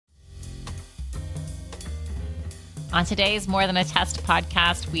On today's More Than a Test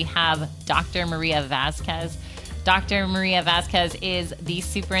podcast, we have Dr. Maria Vazquez. Dr. Maria Vazquez is the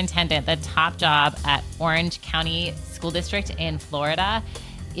superintendent, the top job at Orange County School District in Florida.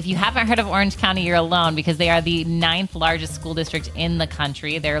 If you haven't heard of Orange County, you're alone because they are the 9th largest school district in the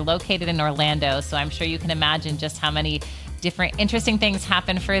country. They're located in Orlando, so I'm sure you can imagine just how many different interesting things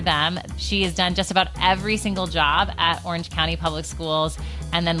happen for them. She has done just about every single job at Orange County Public Schools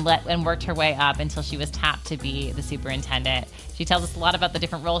and then worked her way up until she was tapped to be the superintendent. She tells us a lot about the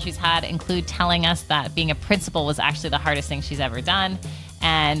different roles she's had, include telling us that being a principal was actually the hardest thing she's ever done,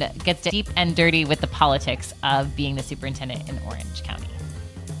 and gets deep and dirty with the politics of being the superintendent in Orange County.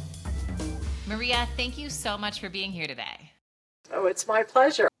 Maria, thank you so much for being here today. Oh, it's my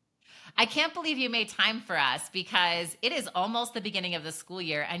pleasure. I can't believe you made time for us because it is almost the beginning of the school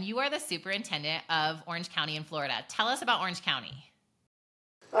year and you are the superintendent of Orange County in Florida. Tell us about Orange County.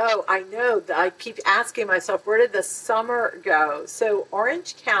 Oh, I know. I keep asking myself, where did the summer go? So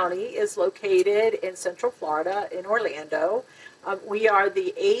Orange County is located in Central Florida in Orlando. We are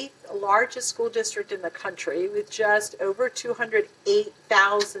the 8th largest school district in the country with just over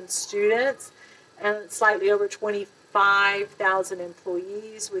 208,000 students and slightly over 25,000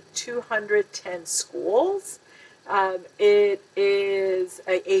 employees with 210 schools. It is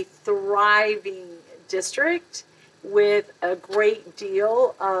a thriving district with a great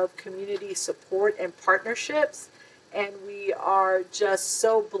deal of community support and partnerships. And we are just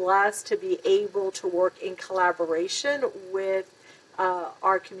so blessed to be able to work in collaboration with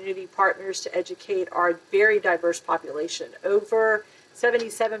our community partners to educate our very diverse population. Over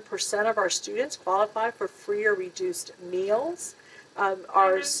 77% of our students qualify for free or reduced meals.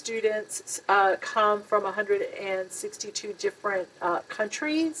 Our students come from 162 different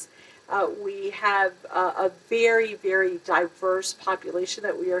countries. We have a very, very diverse population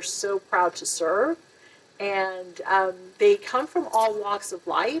that we are so proud to serve. And they come from all walks of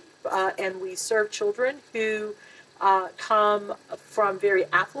life, and we serve children who come from very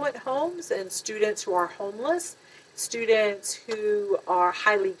affluent homes and students who are homeless, students who are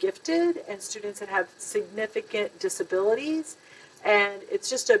highly gifted, and students that have significant disabilities. And it's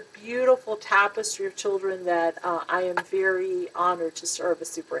just a beautiful tapestry of children that I am very honored to serve as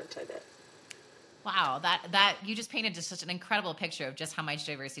superintendent. Wow, that you just painted just such an incredible picture of just how much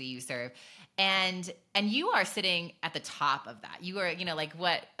diversity you serve. And you are sitting at the top of that. You are, like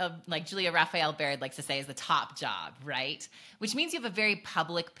what like Julia Raphael Baird likes to say is the top job, right? Which means you have a very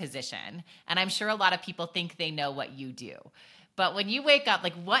public position. And I'm sure a lot of people think they know what you do. But when you wake up,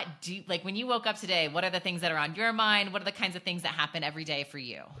 when you woke up today, what are the things that are on your mind? What are the kinds of things that happen every day for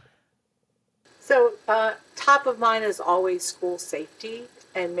you? So top of mind is always school safety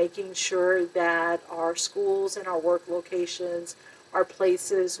and making sure that our schools and our work locations are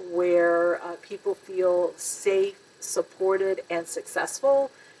places where people feel safe, supported, and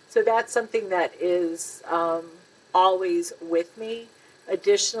successful. So that's something that is always with me.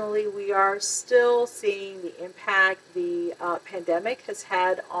 Additionally, we are still seeing the impact the pandemic has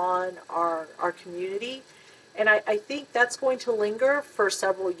had on our community. And I think that's going to linger for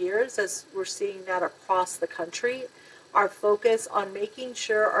several years as we're seeing that across the country. Our focus on making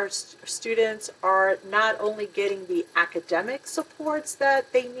sure our students are not only getting the academic supports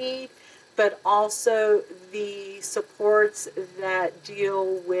that they need, but also the supports that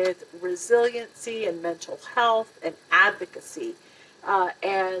deal with resiliency and mental health and advocacy.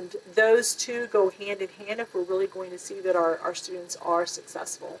 And those two go hand in hand if we're really going to see that our students are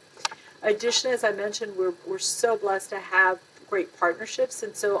successful. Additionally, as I mentioned, we're so blessed to have great partnerships.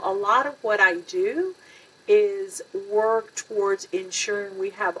 And so a lot of what I do is work towards ensuring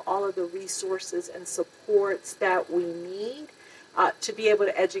we have all of the resources and supports that we need to be able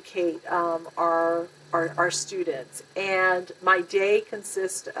to educate our students. And my day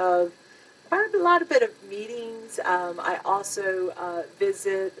consists of quite a lot of meetings. I also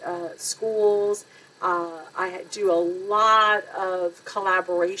visit schools. I do a lot of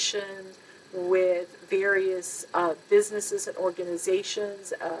collaboration with various businesses and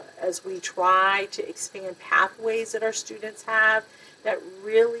organizations as we try to expand pathways that our students have that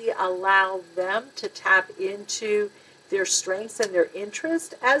really allow them to tap into their strengths and their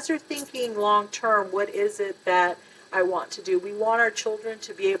interests as they're thinking long term, what is it that I want to do? We want our children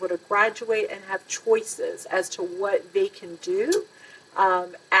to be able to graduate and have choices as to what they can do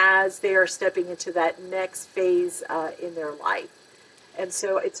as they are stepping into that next phase in their life. And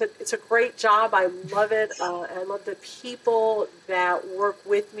so it's a great job. I love it. I love the people that work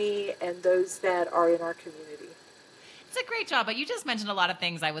with me and those that are in our community. It's a great job, but you just mentioned a lot of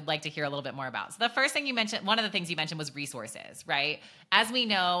things I would like to hear a little bit more about. So the first thing you mentioned, one of the things you mentioned was resources, right? As we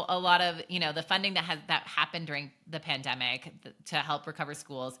know, a lot of, the funding that happened during the pandemic to help recover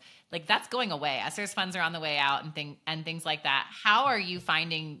schools, like that's going away. ESSER's funds are on the way out and things like that. How are you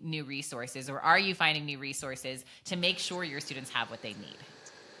finding new resources, or are you finding new resources to make sure your students have what they need?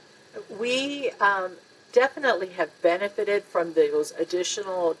 We definitely have benefited from those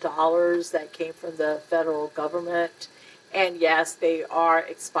additional dollars that came from the federal government. And yes, they are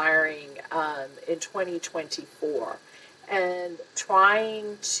expiring in 2024. And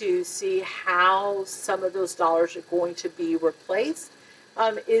trying to see how some of those dollars are going to be replaced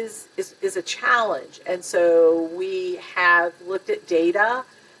is a challenge. And so we have looked at data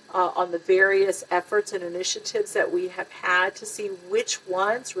on the various efforts and initiatives that we have had to see which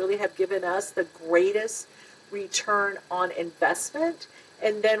ones really have given us the greatest return on investment.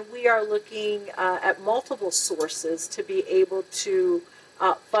 And then we are looking at multiple sources to be able to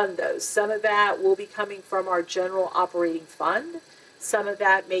fund those. Some of that will be coming from our general operating fund. Some of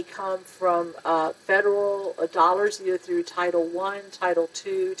that may come from federal dollars, either through Title I, Title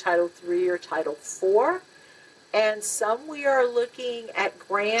II, Title III, or Title IV. And some we are looking at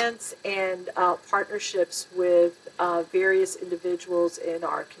grants and partnerships with various individuals in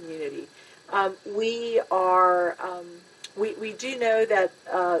our community. We do know that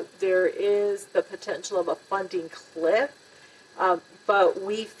there is the potential of a funding cliff, but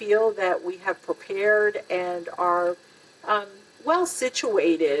we feel that we have prepared and are well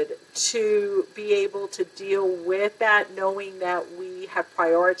situated to be able to deal with that, knowing that we have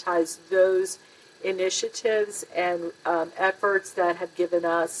prioritized those initiatives and efforts that have given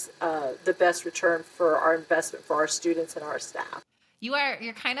us the best return for our investment for our students and our staff.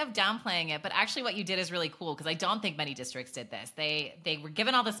 You're kind of downplaying it, but actually what you did is really cool, because I don't think many districts did this. They were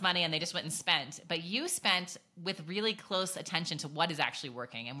given all this money and they just went and spent, but you spent with really close attention to what is actually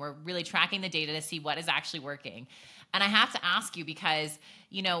working, and we're really tracking the data to see what is actually working. And I have to ask you, because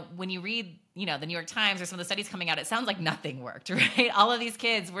when you read the New York Times or some of the studies coming out, it sounds like nothing worked, right? All of these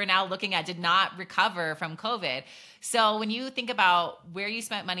kids we're now looking at did not recover from COVID. So when you think about where you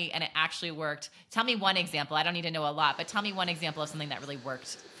spent money and it actually worked, tell me one example. I don't need to know a lot, but tell me one example of something that really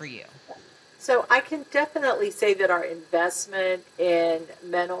worked for you. So I can definitely say that our investment in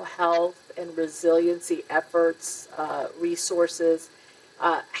mental health and resiliency efforts, resources,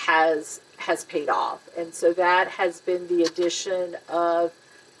 has paid off. And so that has been the addition of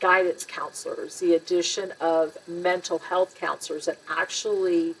guidance counselors, the addition of mental health counselors that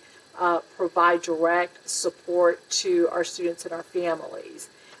actually provide direct support to our students and our families.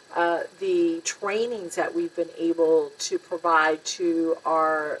 The trainings that we've been able to provide to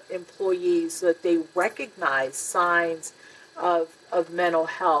our employees so that they recognize signs of mental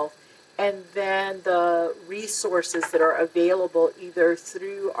health, and then the resources that are available either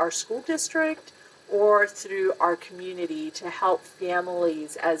through our school district or through our community to help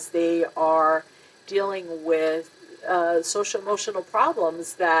families as they are dealing with social emotional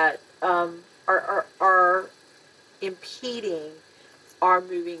problems that are impeding our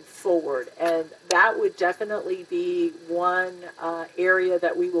moving forward. And that would definitely be one area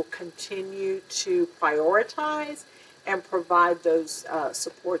that we will continue to prioritize and provide those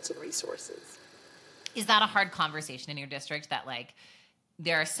supports and resources. Is that a hard conversation in your district, that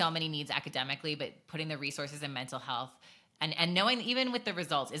there are so many needs academically, but putting the resources in mental health and knowing even with the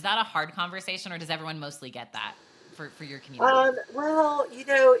results, is that a hard conversation, or does everyone mostly get that for your community? Well,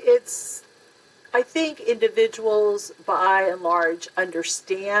 I think individuals by and large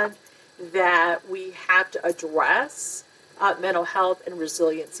understand that we have to address mental health and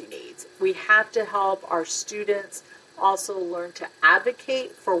resiliency needs. We have to help our students also learn to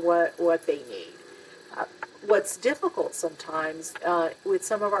advocate for what they need. What's difficult sometimes with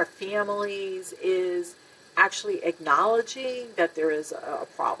some of our families is actually acknowledging that there is a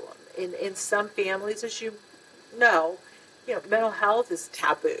problem. In some families, as you know, mental health is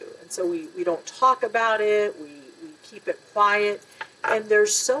taboo. And so we don't talk about it. We keep it quiet. And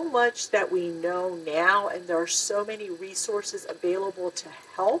there's so much that we know now, and there are so many resources available to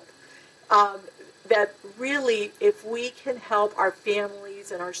help, that really, if we can help our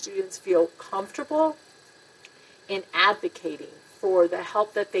families and our students feel comfortable in advocating for the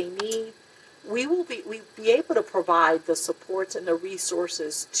help that they need, we'll be able to provide the supports and the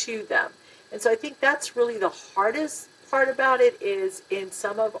resources to them. And so I think that's really the hardest part about it, is in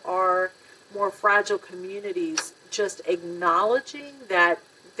some of our more fragile communities, just acknowledging that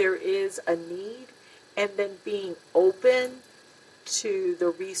there is a need and then being open to the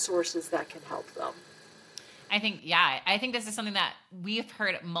resources that can help them. I think this is something that we've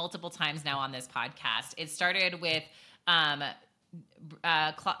heard multiple times now on this podcast. It started with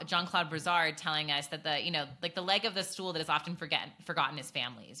Jean-Claude Brizard telling us that the leg of the stool that is often forgotten is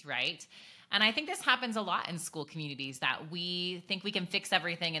families, right? And I think this happens a lot in school communities, that we think we can fix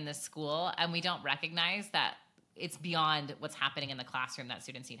everything in the school and we don't recognize that it's beyond what's happening in the classroom that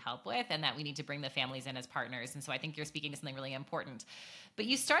students need help with, and that we need to bring the families in as partners. And so I think you're speaking to something really important. But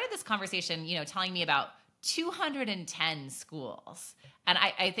you started this conversation, telling me about 210 schools. And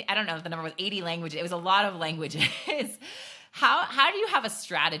I don't know if the number was 80 languages. It was a lot of languages. How do you have a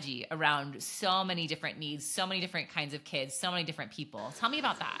strategy around so many different needs, so many different kinds of kids, so many different people? Tell me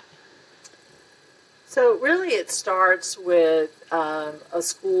about that. So really it starts with a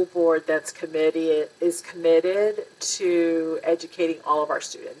school board that's committed to educating all of our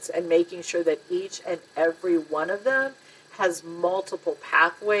students and making sure that each and every one of them has multiple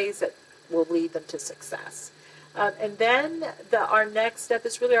pathways that will lead them to success. And then our next step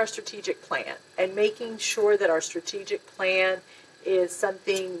is really our strategic plan, and making sure that our strategic plan is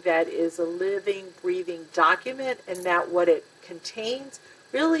something that is a living, breathing document, and that what it contains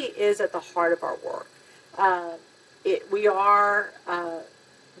really is at the heart of our work. We are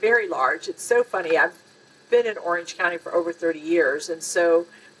very large. It's so funny. I've been in Orange County for over 30 years, and so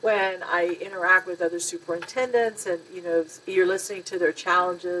when I interact with other superintendents and, you're listening to their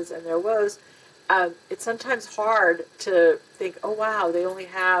challenges and their woes, it's sometimes hard to think, oh, wow, they only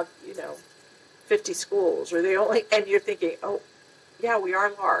have, 50 schools, or and you're thinking, oh, yeah, we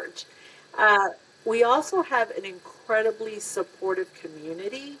are large. We also have an incredibly supportive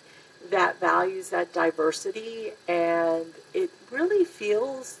community that values that diversity, and it really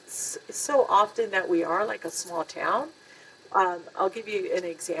feels so often that we are like a small town. I'll give you an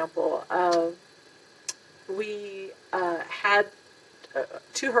example. We had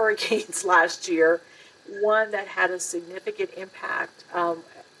two hurricanes last year, one that had a significant impact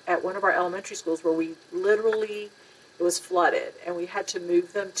at one of our elementary schools where it was flooded, and we had to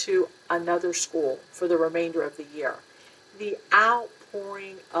move them to another school for the remainder of the year. The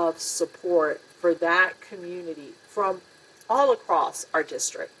outpouring of support for that community from all across our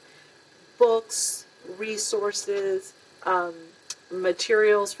district, books, resources,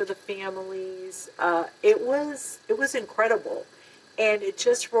 materials for the families, it was incredible. And it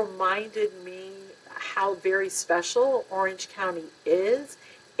just reminded me how very special Orange County is,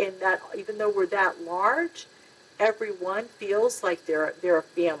 in that even though we're that large, everyone feels like they're a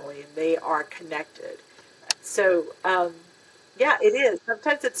family and they are connected. So, yeah, it is.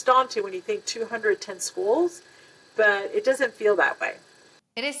 Sometimes it's daunting when you think 210 schools, but it doesn't feel that way.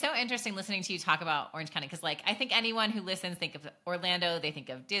 It is so interesting listening to you talk about Orange County, because I think anyone who listens think of Orlando, they think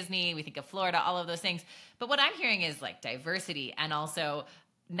of Disney, we think of Florida, all of those things. But what I'm hearing is diversity, and also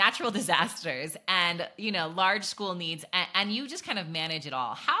natural disasters, and large school needs, and you just kind of manage it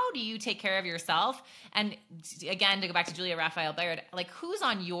all. How do you take care of yourself? And again, to go back to Julia Raphael Baird, who's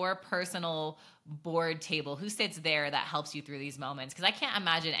on your personal board table, who sits there that helps you through these moments? Because I can't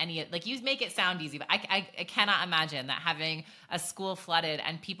imagine you make it sound easy, but I cannot imagine that having a school flooded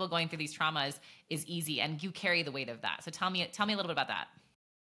and people going through these traumas is easy, and you carry the weight of that. So tell me a little bit about that.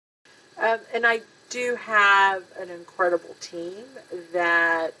 And I do have an incredible team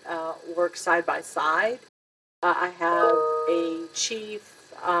that works side by side. I have a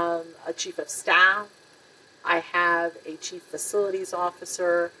chief of staff. I have a chief facilities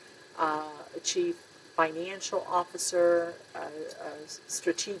officer, a chief financial officer, a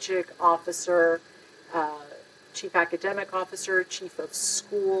strategic officer, chief academic officer, chief of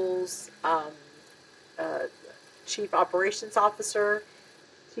schools, chief operations officer,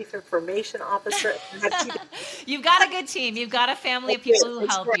 chief information officer. You've got a good team. You've got a family of people who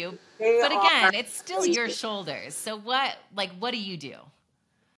help you. But again, it's still your shoulders. So what do you do?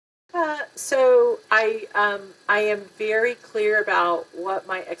 So I am very clear about what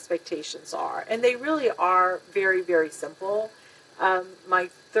my expectations are, and they really are very, very simple. My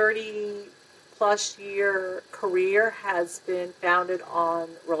 30-plus year career has been founded on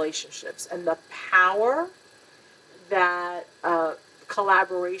relationships and the power that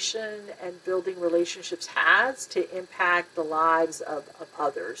collaboration and building relationships has to impact the lives of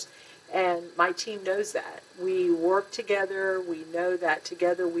others. And my team knows that. We work together. We know that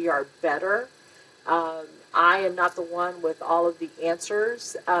together we are better. I am not the one with all of the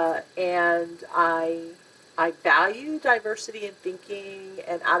answers, and I value diversity in thinking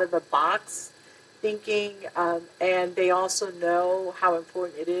and out-of-the-box thinking, and they also know how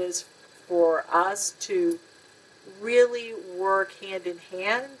important it is for us to really work hand in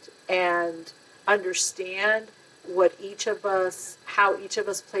hand and understand how each of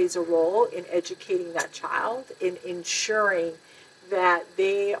us plays a role in educating that child, in ensuring that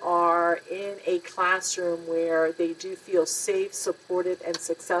they are in a classroom where they do feel safe, supported, and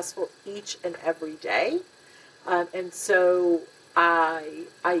successful each and every day. And so I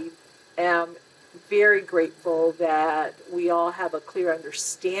am very grateful that we all have a clear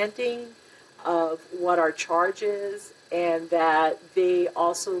understanding of what our charge is, and that they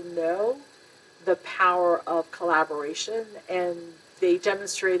also know the power of collaboration, and they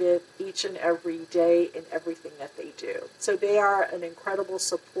demonstrate it each and every day in everything that they do. So they are an incredible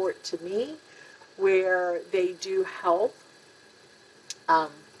support to me, where they do help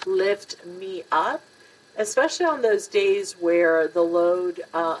lift me up, especially on those days where the load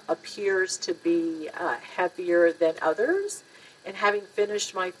appears to be heavier than others. And having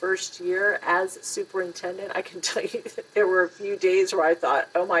finished my first year as superintendent, I can tell you that there were a few days where I thought,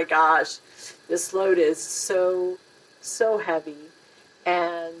 oh my gosh, this load is so, so heavy.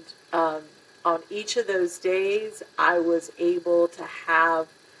 And on each of those days, I was able to have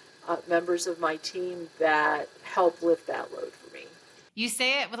members of my team that help lift that load for me. You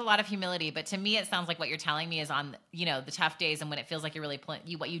say it with a lot of humility, but to me, it sounds like what you're telling me is on, the tough days and when it feels like you're really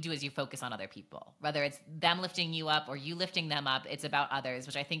what you do is you focus on other people, whether it's them lifting you up or you lifting them up. It's about others,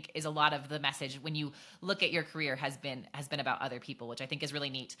 which I think is a lot of the message when you look at your career has been about other people, which I think is really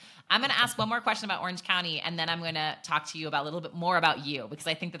neat. I'm going to ask one more question about Orange County, and then I'm going to talk to you about a little bit more about you, because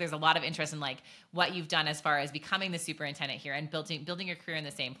I think that there's a lot of interest in like what you've done as far as becoming the superintendent here and building your career in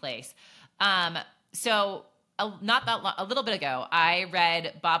the same place. So a little bit ago, I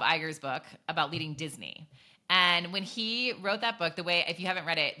read Bob Iger's book about leading Disney. And when he wrote that book, if you haven't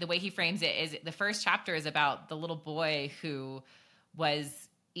read it, the way he frames it is the first chapter is about the little boy who was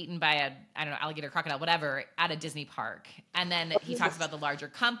eaten by alligator, crocodile, whatever, at a Disney park. And then he talks about the larger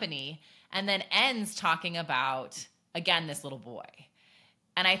company, and then ends talking about, again, this little boy.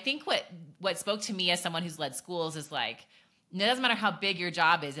 And I think what spoke to me as someone who's led schools is like, it doesn't matter how big your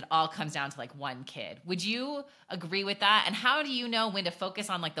job is, it all comes down to like one kid. Would you agree with that? And how do you know when to focus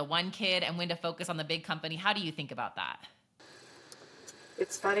on like the one kid and when to focus on the big company? How do you think about that?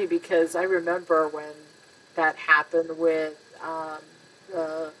 It's funny because I remember when that happened with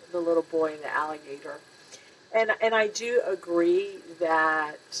the little boy and the alligator. And I do agree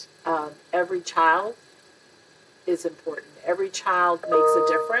that every child is important. Every child makes a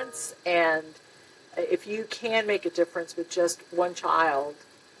difference, and if you can make a difference with just one child,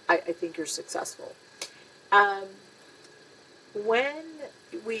 I think you're successful. When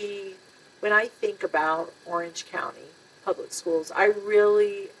I think about Orange County Public Schools, I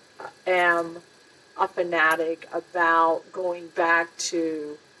really am a fanatic about going back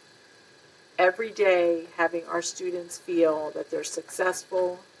to every day having our students feel that they're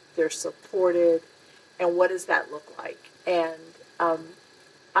successful, they're supported, and what does that look like? And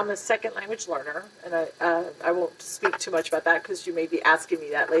I'm a second language learner, and I won't speak too much about that because you may be asking me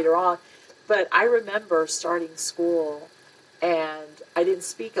that later on. But I remember starting school, and I didn't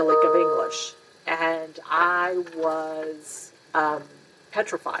speak a lick of English, and I was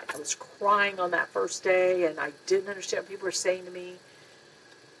petrified. I was crying on that first day, and I didn't understand what people were saying to me.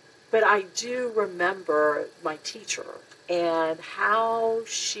 But I do remember my teacher and how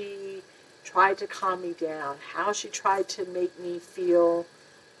she tried to calm me down, how she tried to make me feel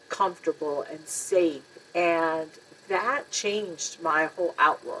comfortable and safe, and that changed my whole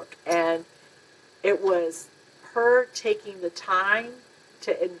outlook. And it was her taking the time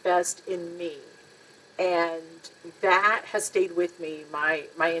to invest in me, and that has stayed with me my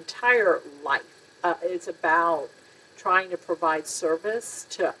entire life. It's about trying to provide service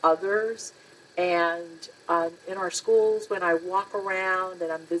to others, and in our schools, when I walk around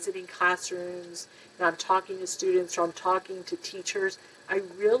and I'm visiting classrooms and I'm talking to students or I'm talking to teachers, I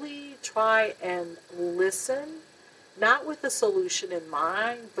really try and listen, not with a solution in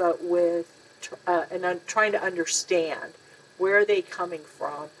mind, but with trying to understand where are they coming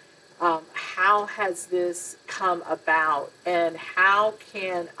from, how has this come about, and how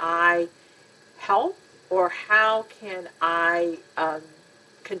can I help, or how can I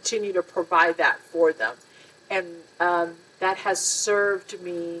continue to provide that for them. And that has served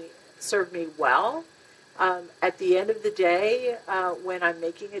me well. At the end of the day, when I'm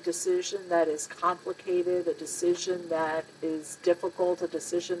making a decision that is complicated, a decision that is difficult, a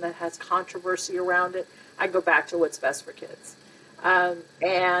decision that has controversy around it, I go back to what's best for kids.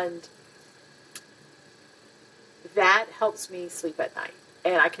 And that helps me sleep at night.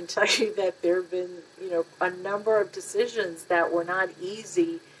 And I can tell you that there have been, a number of decisions that were not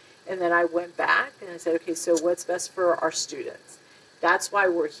easy. And then I went back and I said, okay, so what's best for our students? That's why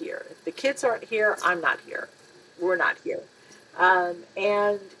we're here. If the kids aren't here, I'm not here. We're not here.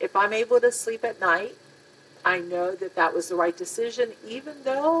 And if I'm able to sleep at night, I know that that was the right decision, even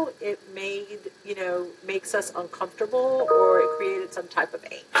though it makes us uncomfortable or it created some type of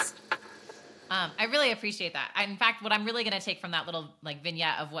angst. I really appreciate that. In fact, what I'm really going to take from that little like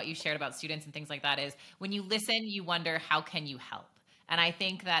vignette of what you shared about students and things like that is when you listen, you wonder, how can you help? And I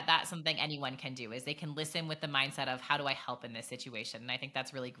think that that's something anyone can do is they can listen with the mindset of how do I help in this situation? And I think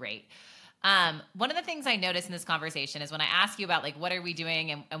that's really great. One of the things I noticed in this conversation is when I ask you about like, what are we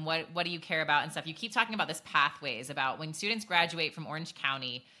doing and what do you care about and stuff, you keep talking about this pathways about when students graduate from Orange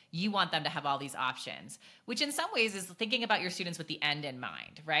County, you want them to have all these options, which in some ways is thinking about your students with the end in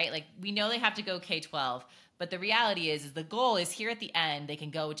mind, right? Like we know they have to go K-12, but the reality is the goal is here at the end, they can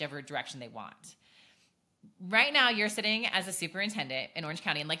go whichever direction they want. Right now, you're sitting as a superintendent in Orange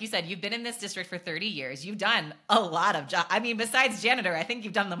County. And like you said, you've been in this district for 30 years. You've done a lot of jobs. I mean, besides janitor, I think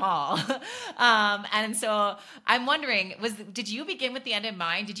you've done them all. And so I'm wondering, did you begin with the end in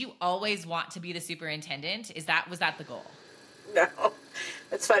mind? Did you always want to be the superintendent? Was that the goal? No,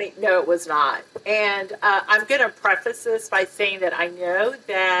 that's funny. No, it was not. And I'm going to preface this by saying that I know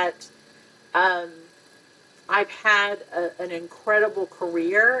that I've had an incredible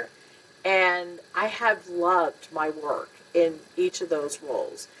career, and I have loved my work in each of those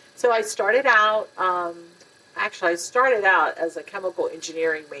roles. So I started out, as a chemical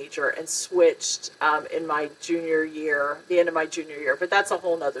engineering major and switched in my junior year, the end of my junior year, but that's a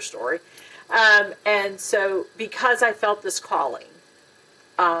whole nother story. And so because I felt this calling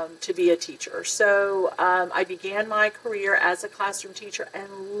to be a teacher, so I began my career as a classroom teacher and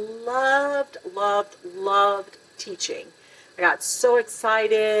loved teaching. I got so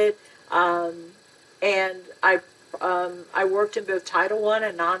excited. And I worked in both Title I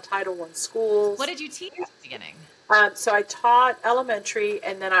and non-Title I schools. What did you teach at the beginning? So I taught elementary,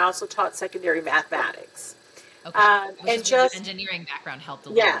 and then I also taught secondary mathematics. Okay. And just engineering background helped a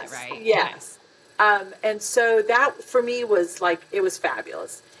little bit, right? Yes. And so that for me was like, it was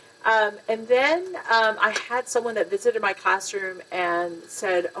fabulous. And then I had someone that visited my classroom and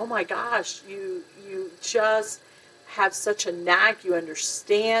said, "Oh my gosh, you just have such a knack, you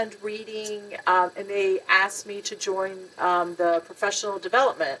understand reading," and they asked me to join the professional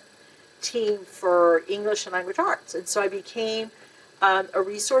development team for English and language arts. And so I became a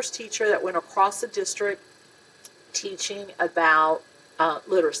resource teacher that went across the district teaching about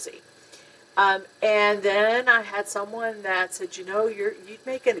literacy. And then I had someone that said, you'd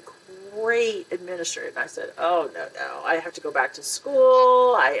make a great administrator. And I said, "Oh, no, I have to go back to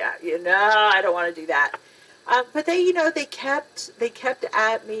school. I don't want to do that." But they kept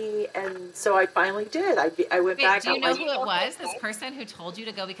at me, and so I finally did. I went back. Do you know who it was? This person who told you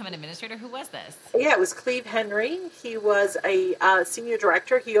to go become an administrator? Who was this? Yeah, it was Cleve Henry. He was a senior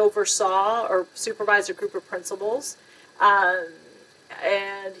director. He oversaw or supervised a group of principals,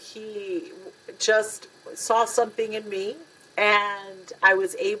 and he just saw something in me, and I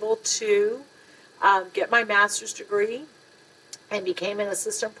was able to get my master's degree and became an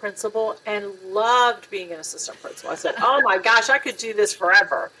assistant principal and loved being an assistant principal. I said, "Oh my gosh, I could do this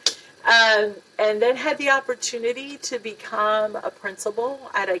forever." And then had the opportunity to become a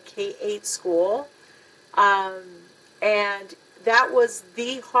principal at a K-8 school. And that was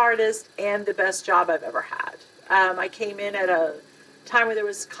the hardest and the best job I've ever had. I came in at a time where there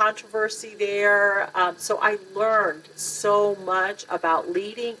was controversy there. So I learned so much about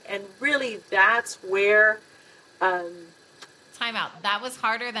leading, and really that's where... Time out. That was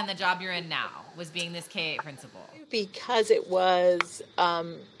harder than the job you're in now, was being this K-8 principal. Because it was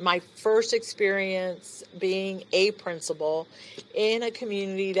my first experience being a principal in a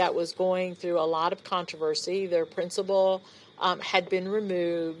community that was going through a lot of controversy. Their principal had been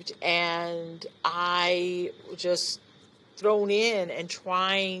removed, and I just thrown in and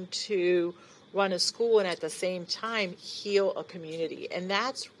trying to run a school and at the same time heal a community. And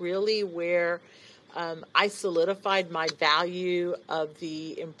that's really where I solidified my value of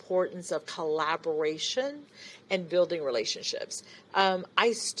the importance of collaboration and building relationships.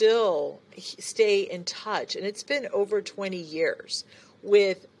 I still stay in touch, and it's been over 20 years,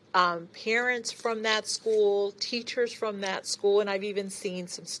 with parents from that school, teachers from that school, and I've even seen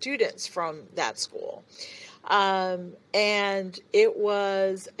some students from that school. And I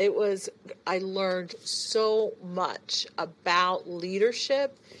learned so much about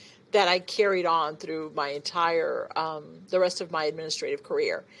leadership that I carried on through my entire, the rest of my administrative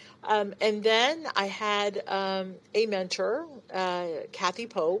career. And then I had a mentor, Kathy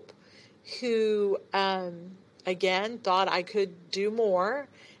Pope, who, again, thought I could do more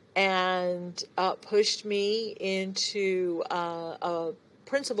and pushed me into a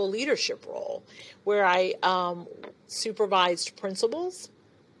principal leadership role where I supervised principals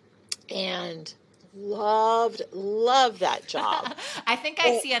and loved that job. I think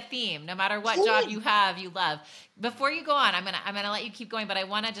I see a theme. No matter what job you have, you love. Before you go on, I'm gonna let you keep going, but I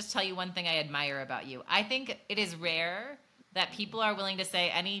want to just tell you one thing I admire about you. I think it is rare that people are willing to say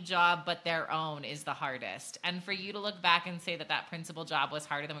any job but their own is the hardest. And for you to look back and say that that principal job was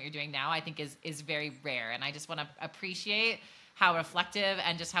harder than what you're doing now, I think is very rare. And I just want to appreciate how reflective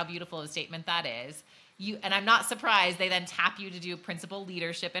and just how beautiful of a statement that is. And I'm not surprised they then tap you to do principal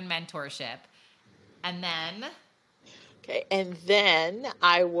leadership and mentorship. And then... Okay, and then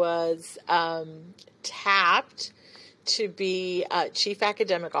I was tapped to be chief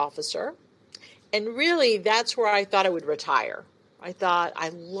academic officer. And really, that's where I thought I would retire. I thought, I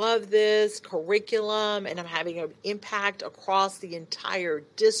love this curriculum, and I'm having an impact across the entire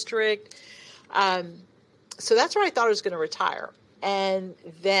district. So that's where I thought I was going to retire. And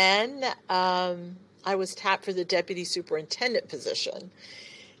then I was tapped for the deputy superintendent position.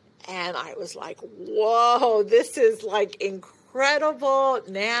 And I was like, whoa, this is like incredible.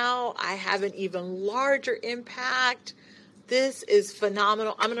 Now I have an even larger impact. This is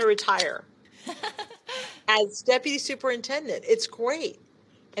phenomenal. I'm going to retire as deputy superintendent. It's great.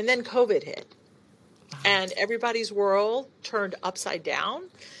 And then COVID hit. And everybody's world turned upside down.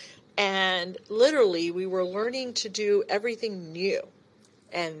 And literally, we were learning to do everything new.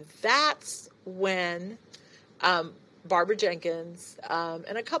 And that's when Barbara Jenkins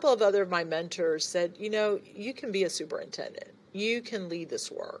and a couple of other of my mentors said, you can be a superintendent. You can lead this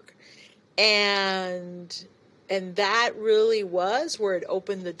work. And that really was where it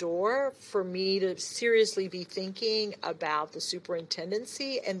opened the door for me to seriously be thinking about the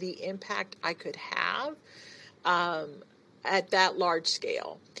superintendency and the impact I could have at that large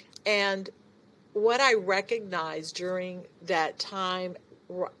scale. And what I recognized during that time,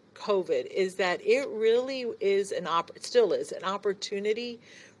 COVID, is that it really is still is an opportunity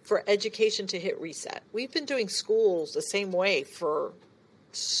for education to hit reset. We've been doing schools the same way for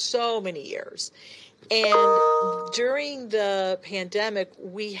so many years. And during the pandemic,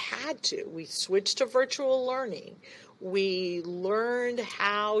 we switched to virtual learning. We learned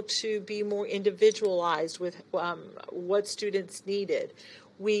how to be more individualized with what students needed.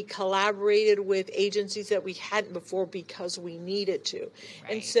 We collaborated with agencies that we hadn't before because we needed to.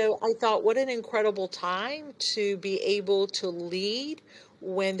 Right. And so I thought, what an incredible time to be able to lead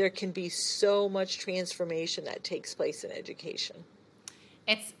when there can be so much transformation that takes place in education.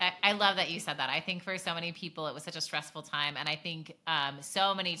 I love that you said that. I think for so many people, it was such a stressful time. And I think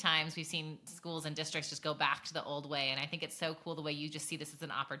so many times we've seen schools and districts just go back to the old way. And I think it's so cool the way you just see this as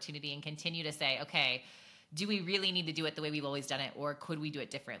an opportunity and continue to say, okay, do we really need to do it the way we've always done it, or could we do it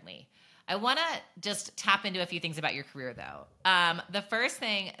differently? I want to just tap into a few things about your career, though. The first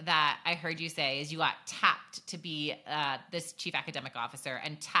thing that I heard you say is you got tapped to be this chief academic officer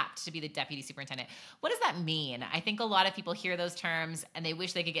and tapped to be the deputy superintendent. What does that mean? I think a lot of people hear those terms and they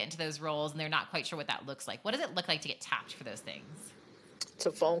wish they could get into those roles, and they're not quite sure what that looks like. What does it look like to get tapped for those things? It's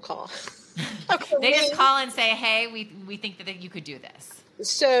a phone call. They just call and say, hey, we think that you could do this.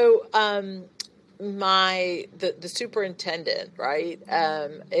 So the superintendent, right?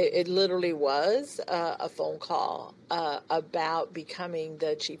 It literally was a phone call about becoming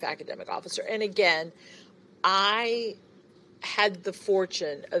the chief academic officer. And again, I had the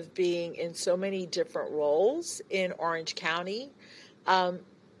fortune of being in so many different roles in Orange County,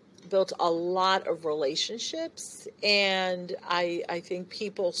 built a lot of relationships, and I think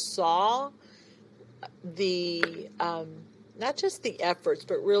people saw the not just the efforts,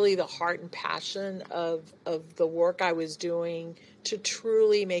 but really the heart and passion of the work I was doing to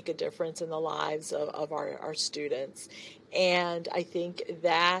truly make a difference in the lives of our students. And I think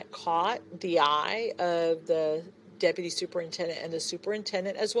that caught the eye of the deputy superintendent and the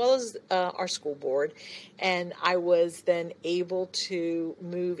superintendent, as well as our school board. And I was then able to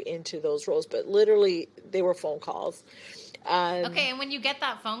move into those roles. But literally, they were phone calls. Okay, and when you get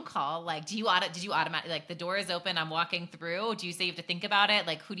that phone call, like, did you automatically, like, the door is open, I'm walking through? Do you say you have to think about it?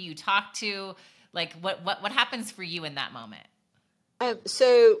 Like, who do you talk to? Like, what happens for you in that moment?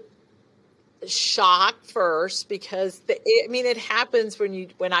 So shock first, because it happens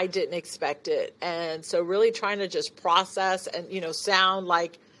when I didn't expect it, and so really trying to just process and sound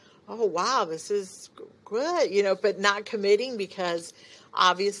like, oh wow, this is good, but not committing, because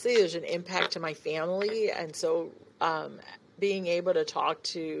obviously there's an impact to my family, and so being able to talk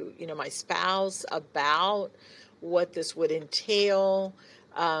to my spouse about what this would entail,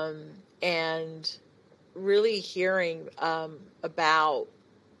 and really hearing about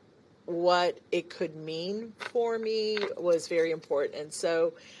what it could mean for me was very important. And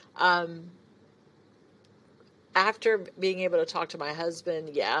so after being able to talk to my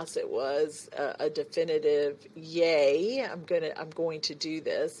husband, yes, it was a definitive yay. I'm going to do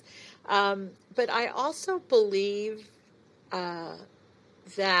this. But I also believe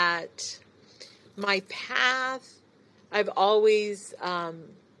that my path, I've always,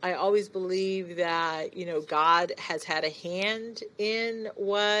 I always believe that, God has had a hand in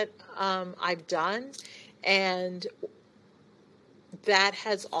what I've done. And that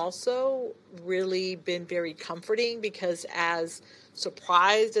has also really been very comforting, because as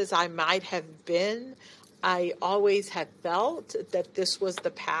surprised as I might have been, I always have felt that this was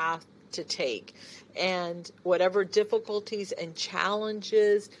the path to take. And whatever difficulties and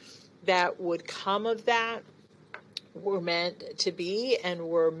challenges that would come of that were meant to be, and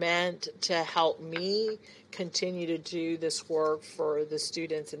were meant to help me continue to do this work for the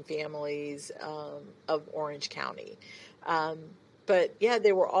students and families of Orange County. But yeah,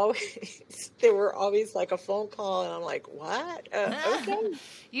 there were always like a phone call, and I'm like, what? Okay.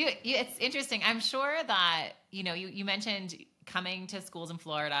 It's interesting. I'm sure that, you mentioned coming to schools in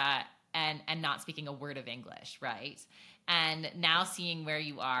Florida and not speaking a word of English, right? And now seeing where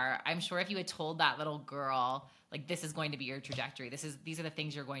you are, I'm sure if you had told that little girl, like, this is going to be your trajectory, these are the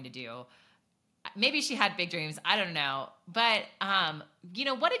things you're going to do, maybe she had big dreams. I don't know. But,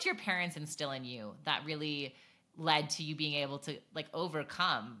 what did your parents instill in you that really led to you being able to, like,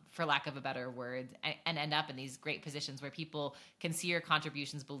 overcome, for lack of a better word, and end up in these great positions where people can see your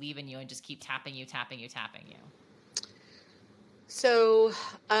contributions, believe in you, and just keep tapping you? So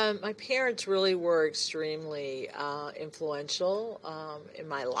my parents really were extremely influential in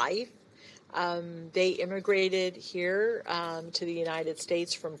my life. They immigrated here to the United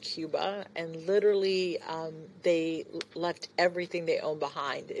States from Cuba, and literally they left everything they owned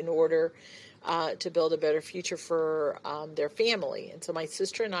behind in order to build a better future for their family. And so my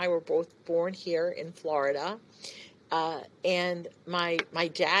sister and I were both born here in Florida. And my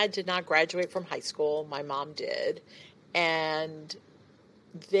dad did not graduate from high school. My mom did. And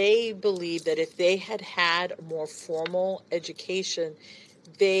they believed that if they had had a more formal education,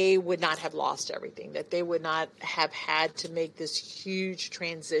 they would not have lost everything, that they would not have had to make this huge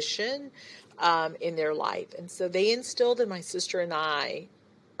transition in their life. And so they instilled in my sister and I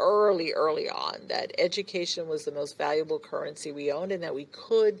early on that education was the most valuable currency we owned, and that we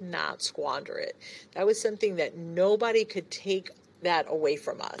could not squander it. That was something that nobody could take that away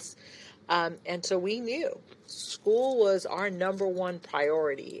from us. And so we knew school was our number one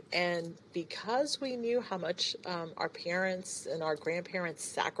priority. And because we knew how much our parents and our grandparents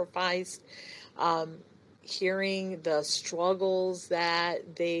sacrificed, hearing the struggles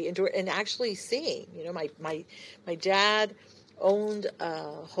that they endured, and actually seeing, my dad owned a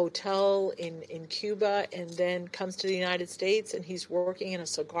hotel in Cuba, and then comes to the United States, and he's working in a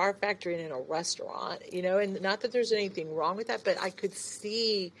cigar factory and in a restaurant, and not that there's anything wrong with that, but I could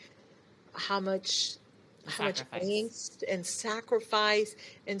see how much angst and sacrifice.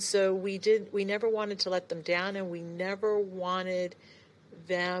 And so we never wanted to let them down, and we never wanted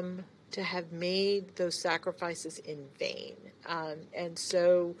them to have made those sacrifices in vain. And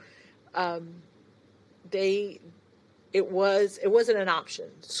so it wasn't an option.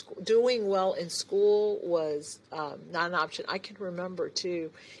 Doing well in school was not an option. I can remember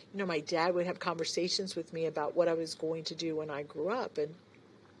too, my dad would have conversations with me about what I was going to do when I grew up, and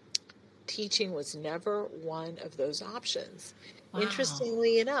teaching was never one of those options. Wow.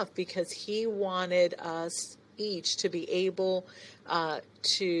 Interestingly enough, because he wanted us each to be able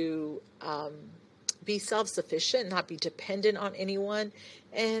to be self-sufficient, not be dependent on anyone.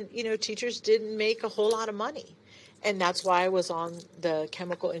 And, teachers didn't make a whole lot of money. And that's why I was on the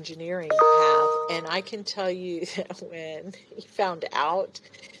chemical engineering path. And I can tell you that when he found out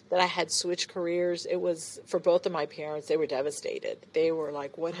that I had switched careers, it was, for both of my parents, they were devastated. They were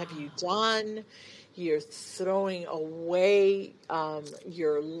like, what have you done? You're throwing away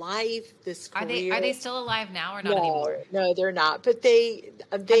your life, this career. Are they still alive now or not anymore? No, they're not. But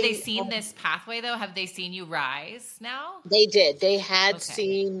have they seen this pathway though? Have they seen you rise now? They did. They had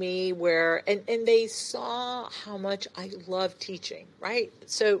seen me and they saw how much I love teaching, right?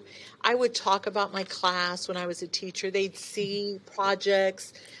 So I would talk about my class when I was a teacher. They'd see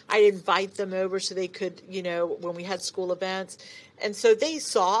projects. I'd invite them over so they could, when we had school events. And so they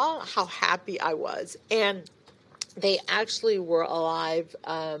saw how happy I was. And they actually were alive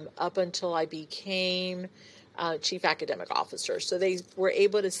up until I became chief academic officer. So they were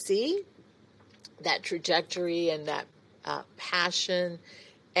able to see that trajectory and that passion.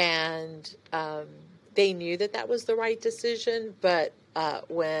 And they knew that was the right decision. But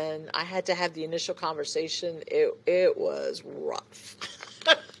when I had to have the initial conversation, it was rough.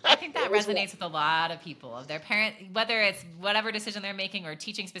 I think that resonates with a lot of people, of their parent, whether it's whatever decision they're making or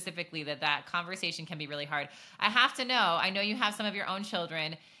teaching specifically, that conversation can be really hard. I have to know, I know you have some of your own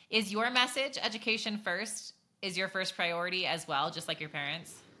children. Is your message education first? Is your first priority as well, just like your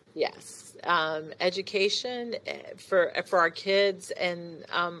parents? Yes, education for our kids, and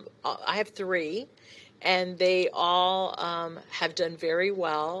I have three, and they all have done very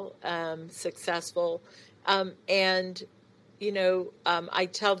well, successful, and I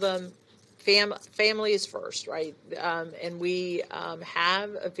tell them family is first, right? And we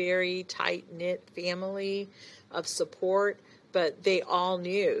have a very tight knit family of support, but they all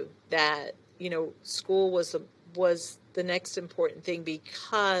knew that school was the next important thing,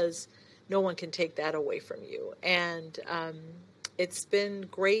 because no one can take that away from you. And it's been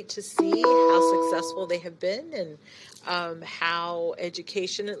great to see how successful they have been, and how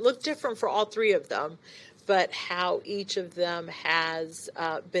education, it looked different for all three of them, but how each of them has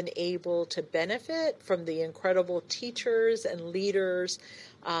been able to benefit from the incredible teachers and leaders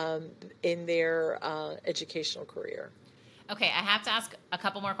in their educational career. Okay, I have to ask a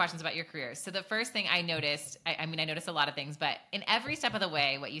couple more questions about your career. So the first thing I noticed, I noticed a lot of things, but in every step of the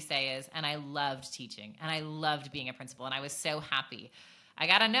way, what you say is, and I loved teaching, and I loved being a principal, and I was so happy. I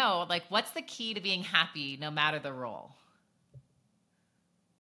got to know, what's the key to being happy no matter the role?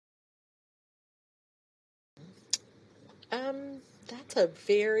 That's a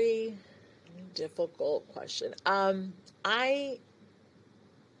very difficult question. I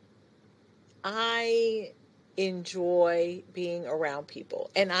enjoy being around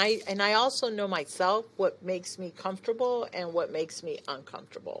people, and I also know myself what makes me comfortable and what makes me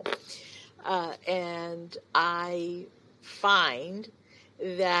uncomfortable, and I find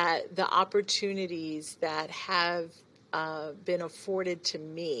that the opportunities that have been afforded to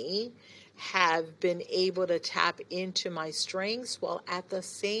me have been able to tap into my strengths, while at the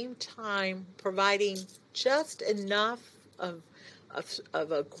same time providing just enough of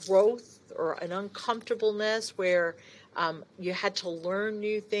a growth or an uncomfortableness where you had to learn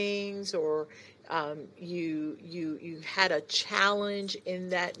new things, or you had a challenge in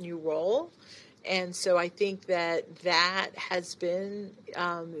that new role. And so I think that has been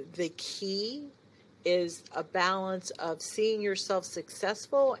the key, is a balance of seeing yourself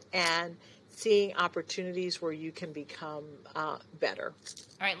successful and seeing opportunities where you can become better.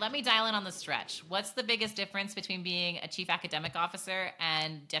 All right, let me dial in on the stretch. What's the biggest difference between being a chief academic officer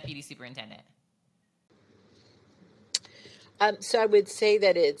and deputy superintendent? So I would say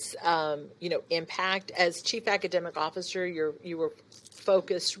that it's impact. As chief academic officer, you were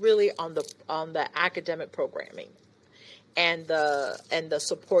focused really on the academic programming and the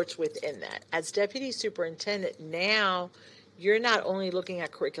supports within that. As deputy superintendent, now you're not only looking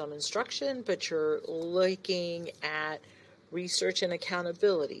at curriculum instruction, but you're looking at research and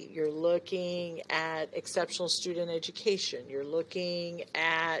accountability. You're looking at exceptional student education. You're looking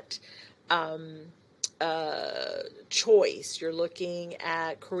at choice. You're looking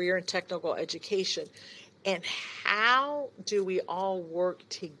at career and technical education. And how do we all work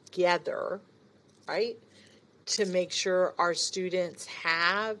together, right, to make sure our students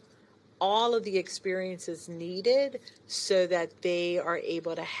have all of the experiences needed so that they are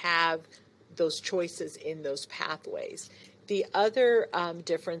able to have those choices in those pathways. The other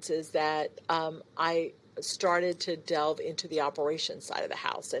difference is that I started to delve into the operations side of the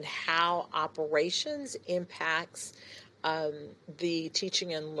house and how operations impacts the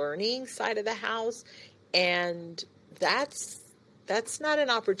teaching and learning side of the house. And that's not an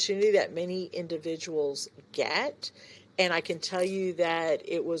opportunity that many individuals get. And I can tell you that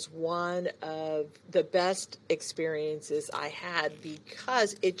it was one of the best experiences I had,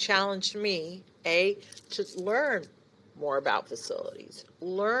 because it challenged me, to learn more about facilities,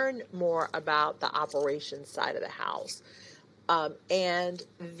 learn more about the operations side of the house, and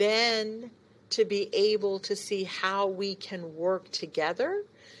then to be able to see how we can work together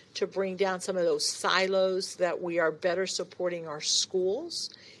to bring down some of those silos, that we are better supporting our schools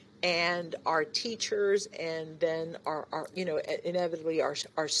and our teachers, and then our inevitably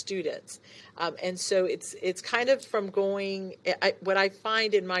our students. And so it's kind of from going, what I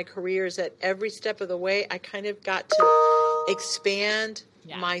find in my career is that every step of the way, I kind of got to expand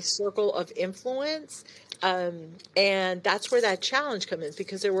my circle of influence. And that's where that challenge comes in,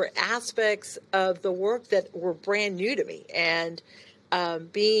 because there were aspects of the work that were brand new to me, and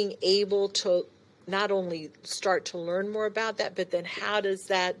being able to not only start to learn more about that, but then how does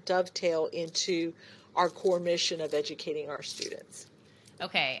that dovetail into our core mission of educating our students?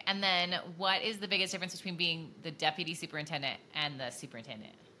 Okay, and then what is the biggest difference between being the deputy superintendent and the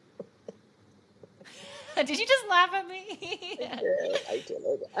superintendent? Did you just laugh at me? I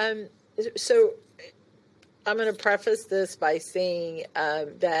did. So I'm going to preface this by saying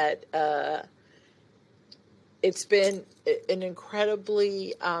that it's been an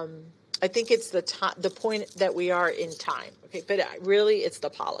incredibly, I think it's the point that we are in time. Okay, but really, it's the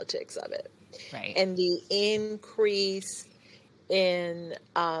politics of it, Right. and the increase in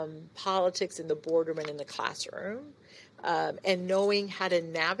politics in the boardroom and in the classroom, and knowing how to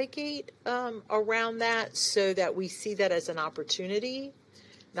navigate around that so that we see that as an opportunity,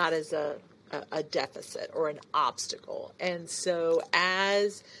 not as a deficit or an obstacle. And so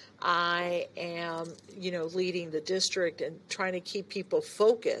as I am, leading the district and trying to keep people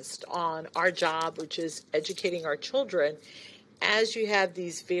focused on our job, which is educating our children, as you have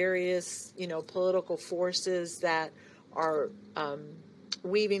these various, political forces that are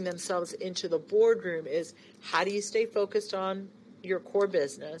weaving themselves into the boardroom, is how do you stay focused on your core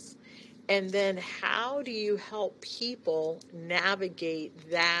business? And then how do you help people navigate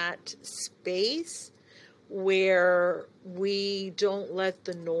that space where we don't let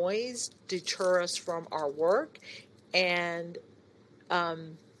the noise deter us from our work, and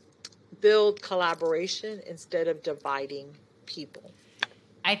build collaboration instead of dividing people?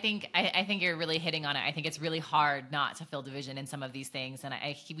 I think you're really hitting on it. I think it's really hard not to feel division in some of these things, and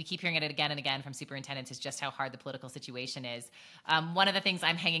we keep hearing it again and again from superintendents, is just how hard the political situation is. One of the things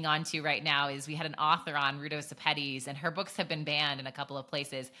I'm hanging on to right now is we had an author on, Rudo Sepetys, and her books have been banned in a couple of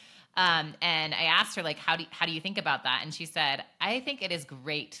places. And I asked her, like, how do you think about that? And she said, I think it is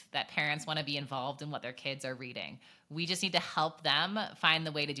great that parents want to be involved in what their kids are reading. We just need to help them find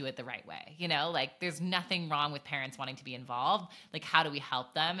the way to do it the right way. Like, there's nothing wrong with parents wanting to be involved. Like, how do we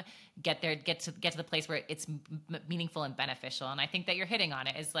help them get to the place where it's meaningful and beneficial? And I think that you're hitting on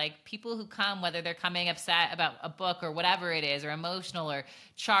it, is like, people who come, whether they're coming upset about a book or whatever it is, or emotional or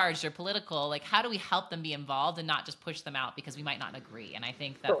charged or political, like, how do we help them be involved and not just push them out because we might not agree? And I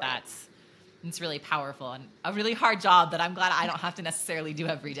think that it's really powerful and a really hard job that I'm glad I don't have to necessarily do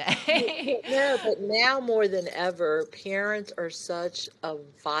every day. No, but now more than ever, parents are such a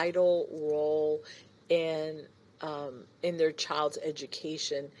vital role in their child's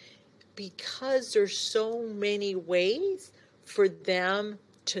education, because there's so many ways for them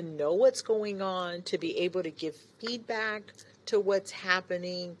to know what's going on, to be able to give feedback to what's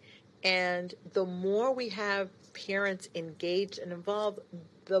happening. And the more we have parents engaged and involved,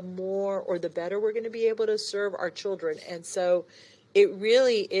 the more or the better we're going to be able to serve our children. And so it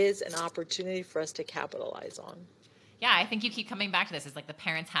really is an opportunity for us to capitalize on. Yeah, I think you keep coming back to this. It's like the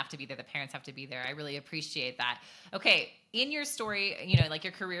parents have to be there. The parents have to be there. I really appreciate that. Okay, in your story, like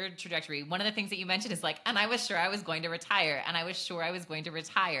your career trajectory, one of the things that you mentioned is like, and I was sure I was going to retire, and I was sure I was going to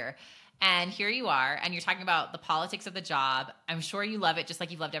retire. And here you are, and you're talking about the politics of the job. I'm sure you love it just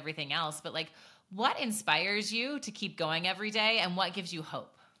like you've loved everything else. But like, what inspires you to keep going every day, and what gives you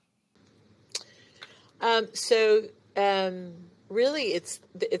hope? Really, it's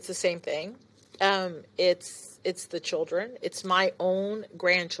the same thing. It's the children. It's my own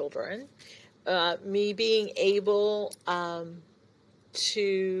grandchildren. Me being able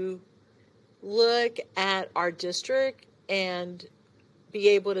to look at our district and be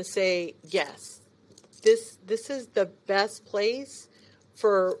able to say, yes, this is the best place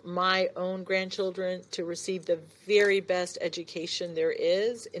for my own grandchildren to receive the very best education there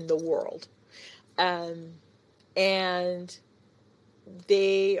is in the world. And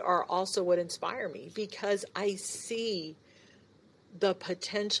they are also what inspire me, because I see the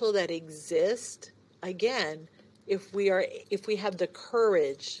potential that exists. Again, if we have the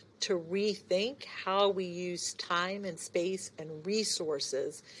courage to rethink how we use time and space and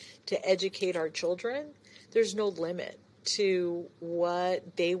resources to educate our children, there's no limit to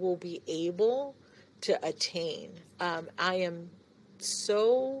what they will be able to attain. I am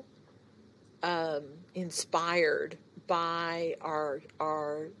so inspired by our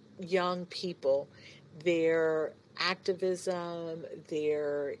young people, their activism,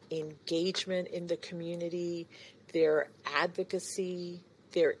 their engagement in the community, their advocacy,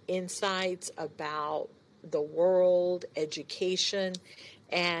 their insights about the world, education.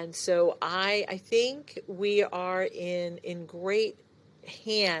 And so I think we are in great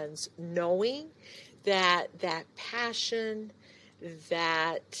hands, knowing that passion,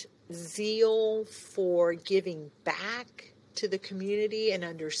 that zeal for giving back to the community, and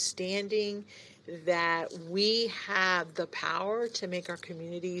understanding that we have the power to make our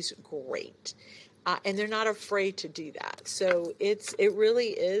communities great. And they're not afraid to do that. So it really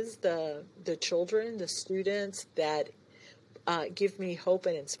is the children, the students that give me hope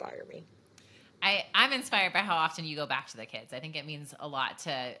and inspire me. I'm inspired by how often you go back to the kids. I think it means a lot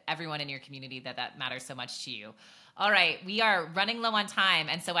to everyone in your community that matters so much to you. All right, we are running low on time,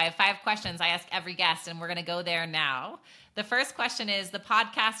 and so I have 5 questions I ask every guest, and we're going to go there now. The first question is, the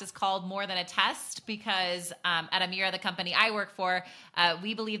podcast is called More Than a Test because at Amira, the company I work for,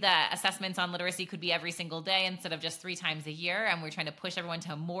 we believe that assessments on literacy could be every single day instead of just 3 times a year, and we're trying to push everyone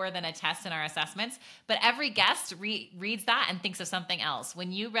to more than a test in our assessments. But every guest reads that and thinks of something else.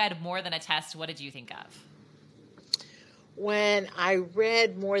 When you read More Than a Test, what did you think of? When I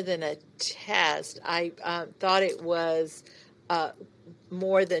read More Than a Test, I thought it was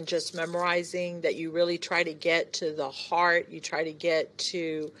more than just memorizing, that you really try to get to the heart. You try to get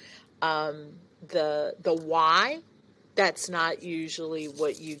to the why. That's not usually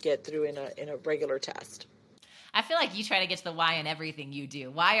what you get through in a regular test. I feel like you try to get to the why in everything you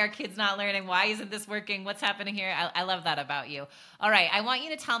do. Why are kids not learning? Why isn't this working? What's happening here? I love that about you. All right. I want you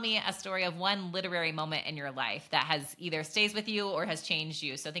to tell me a story of one literary moment in your life that has either stays with you or has changed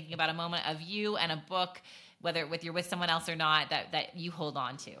you. So thinking about a moment of you and a book, whether you're with someone else or not, that you hold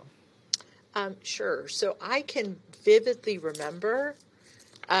on to. Sure. So I can vividly remember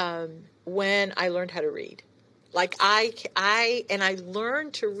when I learned how to read. Like I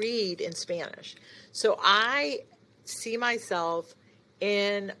learned to read in Spanish. So I see myself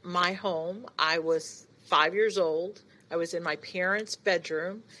in my home. I was 5 years old. I was in my parents'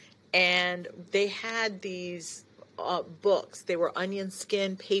 bedroom, and they had these books. They were onion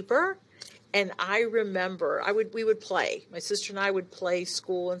skin paper. And I remember we would play. My sister and I would play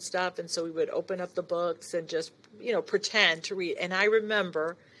school and stuff. And so we would open up the books and just, pretend to read. And I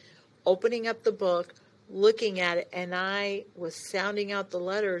remember opening up the book, looking at it, and I was sounding out the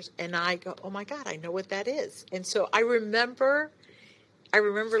letters, and I go, oh my God, I know what that is. And so I remember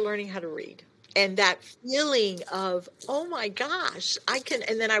learning how to read, and that feeling of, oh my gosh, I can.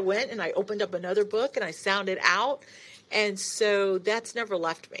 And then I went and I opened up another book and I sounded out. And so that's never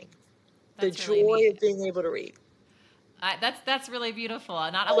left me. The joy of being able to read. That's really beautiful.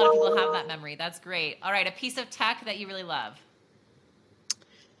 Not a lot of people have that memory. That's great. All right. A piece of tech that you really love.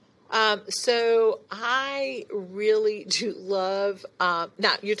 So I really do love, now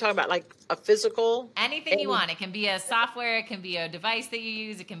you're talking about like a physical? Anything you want. It can be a software. It can be a device that you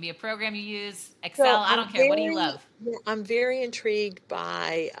use. It can be a program you use. Excel. I don't care. What do you love? I'm very intrigued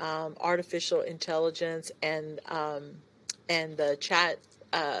by artificial intelligence and the chat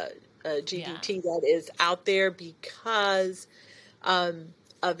GPT that is out there because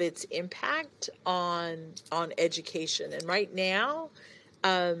of its impact on education. And right now,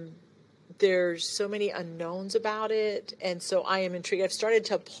 there's so many unknowns about it, and so I am intrigued. I've started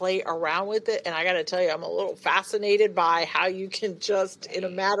to play around with it, and I got to tell you, I'm a little fascinated by how you can just, in a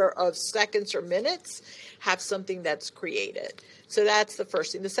matter of seconds or minutes, have something that's created. So that's the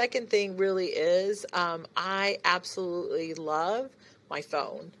first thing. The second thing really is I absolutely love my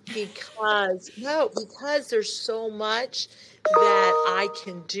phone because there's so much that I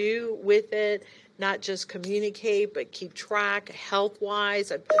can do with it. Not just communicate, but keep track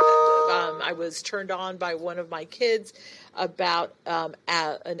health-wise. I was turned on by one of my kids about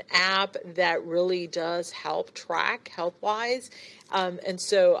an app that really does help track health-wise. And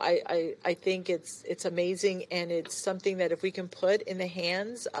so I think it's amazing, and it's something that if we can put in the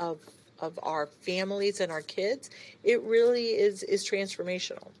hands of our families and our kids, it really is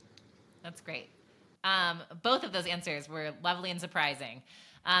transformational. That's great. Both of those answers were lovely and surprising.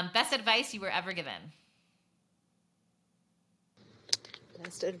 Best advice you were ever given?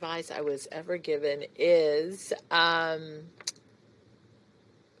 Best advice I was ever given is to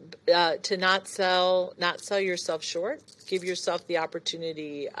not sell yourself short. Give yourself the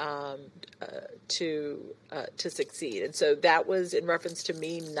opportunity to succeed. And so that was in reference to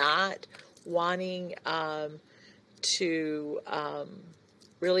me not wanting to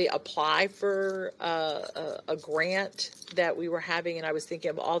really apply for a grant that we were having, and I was thinking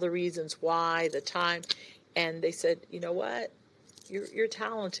of all the reasons why, the time, and they said, you know what, you're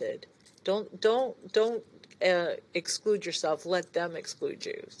talented. Don't exclude yourself. Let them exclude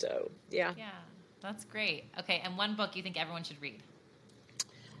you. So yeah. Yeah, that's great. Okay, and one book you think everyone should read?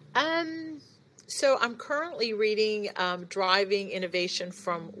 So I'm currently reading Driving Innovation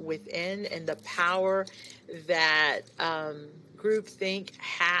from Within, and the power that groupthink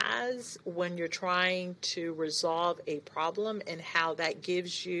has when you're trying to resolve a problem, and how that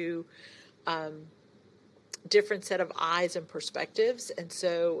gives you different set of eyes and perspectives. And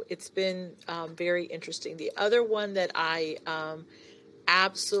so it's been very interesting. The other one that I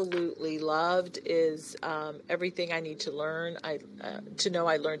absolutely loved is Everything I Need to Learn. To know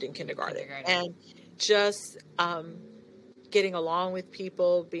I learned in kindergarten. And just getting along with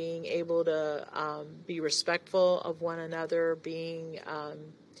people, being able to be respectful of one another, being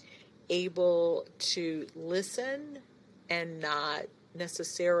able to listen and not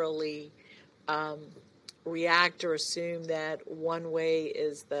necessarily react or assume that one way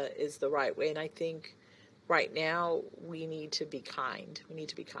is the right way. And I think right now we need to be kind. We need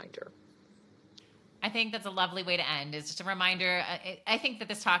to be kinder. I think that's a lovely way to end. It's just a reminder. I think that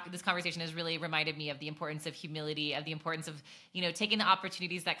this conversation has really reminded me of the importance of humility, of the importance of, taking the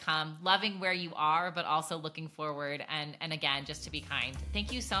opportunities that come, loving where you are, but also looking forward. And again, just to be kind.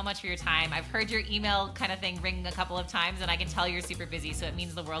 Thank you so much for your time. I've heard your email kind of thing ring a couple of times, and I can tell you're super busy. So it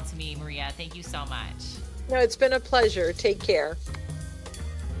means the world to me, Maria. Thank you so much. No, it's been a pleasure. Take care.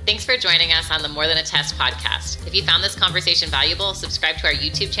 Thanks for joining us on the More Than a Test podcast. If you found this conversation valuable, subscribe to our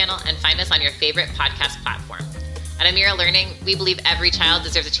YouTube channel and find us on your favorite podcast platform. At Amira Learning, we believe every child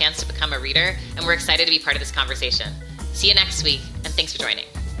deserves a chance to become a reader, and we're excited to be part of this conversation. See you next week, and thanks for joining.